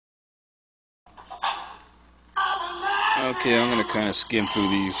Okay, I'm gonna kind of skim through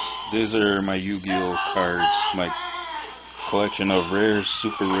these. These are my Yu-Gi-Oh cards, my collection of rares,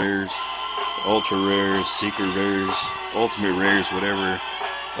 super rares, ultra rares, secret rares, ultimate rares, whatever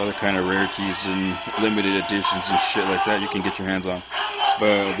other kind of rarities and limited editions and shit like that you can get your hands on.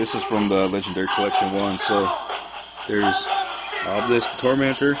 But this is from the Legendary Collection 1, so there's Obelisk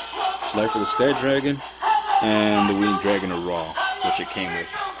Tormentor, Sniper the Sky Dragon, and the Winged Dragon of Ra, which it came with.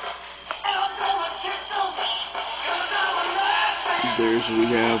 We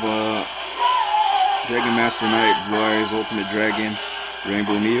have Dragon Master Knight, Blue Eyes, Ultimate Dragon,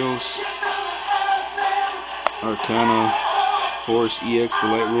 Rainbow Neos, Arcana, Force EX, the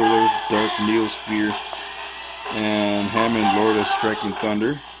Light Ruler, Dark Neosphere, and Hammond, Lord of Striking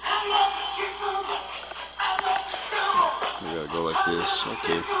Thunder. We gotta go like this.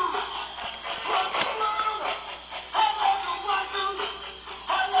 Okay.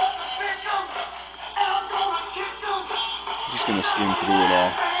 Just gonna skim through it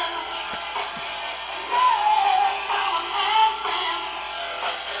all.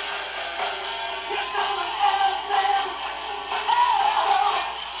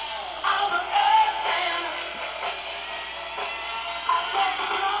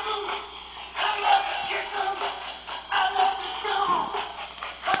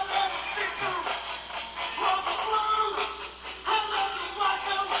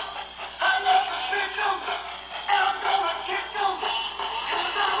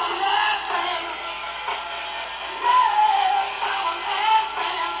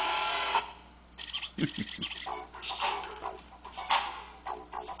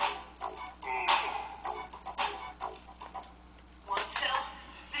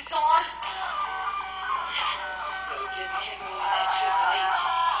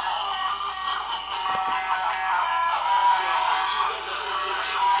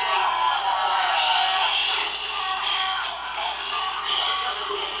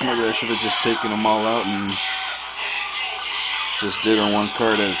 Maybe I should have just taken them all out and just did on one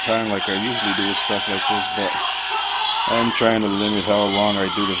card at a time like I usually do with stuff like this, but I'm trying to limit how long I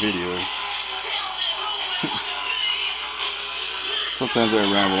do the videos. Sometimes I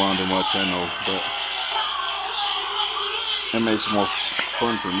ramble on too much, I know, but it makes it more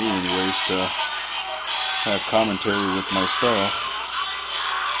fun for me anyways to have commentary with my stuff.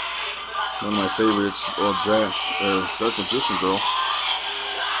 One of my favorites, Dark Magician Girl.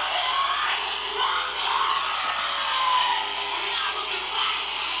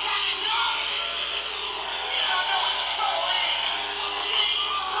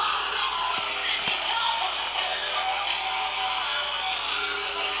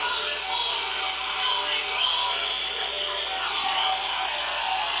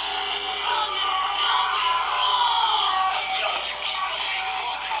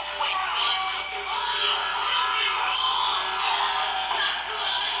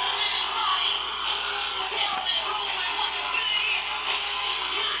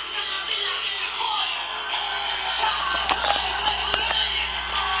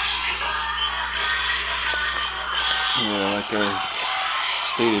 Yeah, like I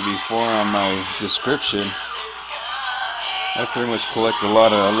stated before on my description, I pretty much collect a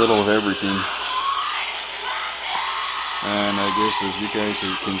little of everything. And I guess as you guys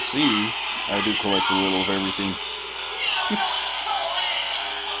can see, I do collect a little of everything.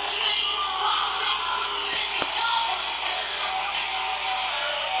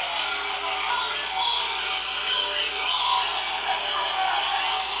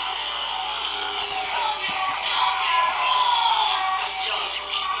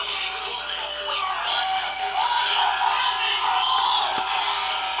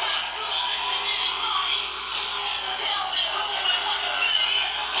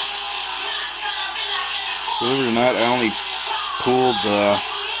 Believe it or not, I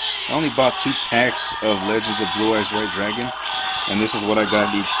only bought 2 packs of Legends of Blue Eyes White Dragon, and this is what I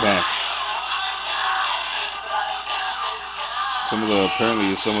got in each pack.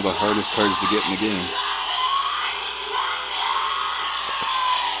 Apparently some of the hardest cards to get in the game.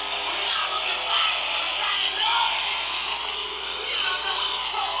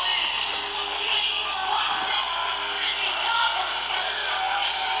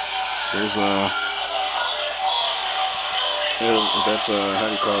 There's that's how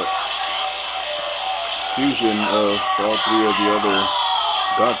do you call it? Fusion of all 3 of the other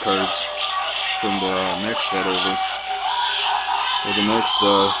God cards from the next set over. Or the next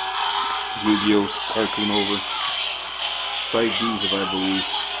YuGiOh cartoon over. 5Ds, if I believe.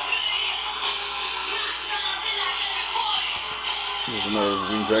 There's another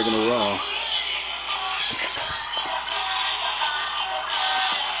Winged Dragon of Ra.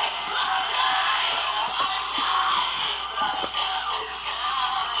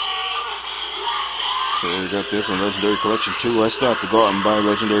 So we got this one, Legendary Collection 2. I still have to go out and buy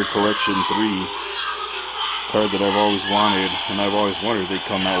Legendary Collection 3 card that I've always wanted, and I've always wondered they'd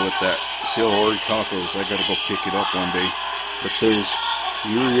come out with that Seal Horde Conquerors. I gotta go pick it up one day. But there's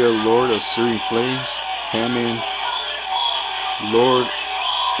YuGiOh, Lord of Serene Flames, Hammond, Lord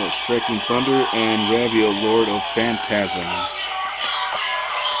of Striking Thunder, and YuGiOh, Lord of Phantasms.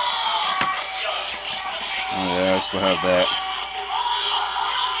 Oh yeah, I still have that.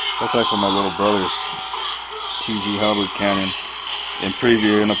 That's actually my little brother's TG Hubbard cannon. In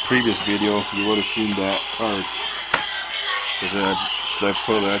a previous video, you would have seen that card, because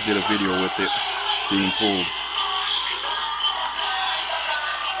I did a video with it being pulled.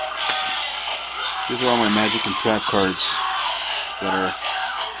 These are all my Magic and Trap cards that are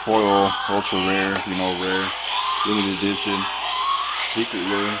foil, ultra rare, rare, limited edition, secret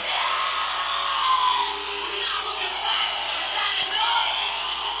rare.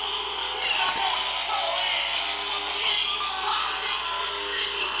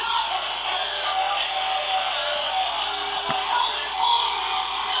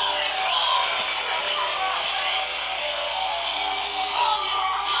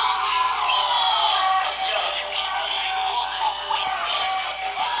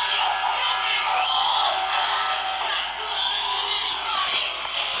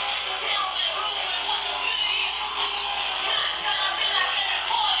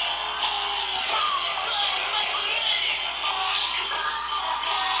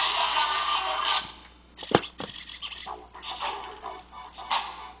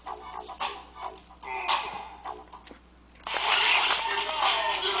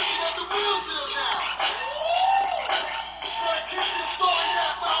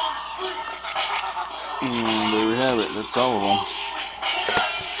 And there we have it. That's all of them.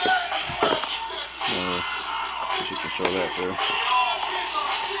 Guess you can show that there.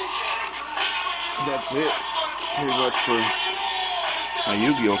 That's it, pretty much, for my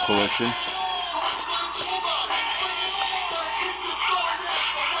YuGiOh collection.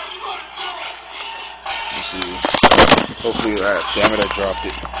 Let's see. Hopefully, damn it, I dropped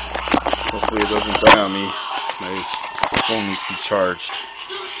it. Hopefully it doesn't die on me. My phone needs to be charged.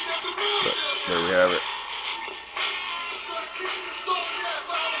 But there we have it.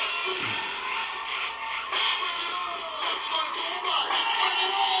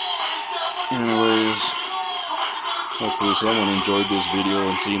 Anyways, hopefully someone enjoyed this video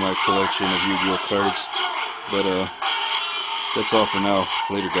and see my collection of YuGiOh cards. But that's all for now.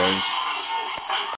 Later, guys.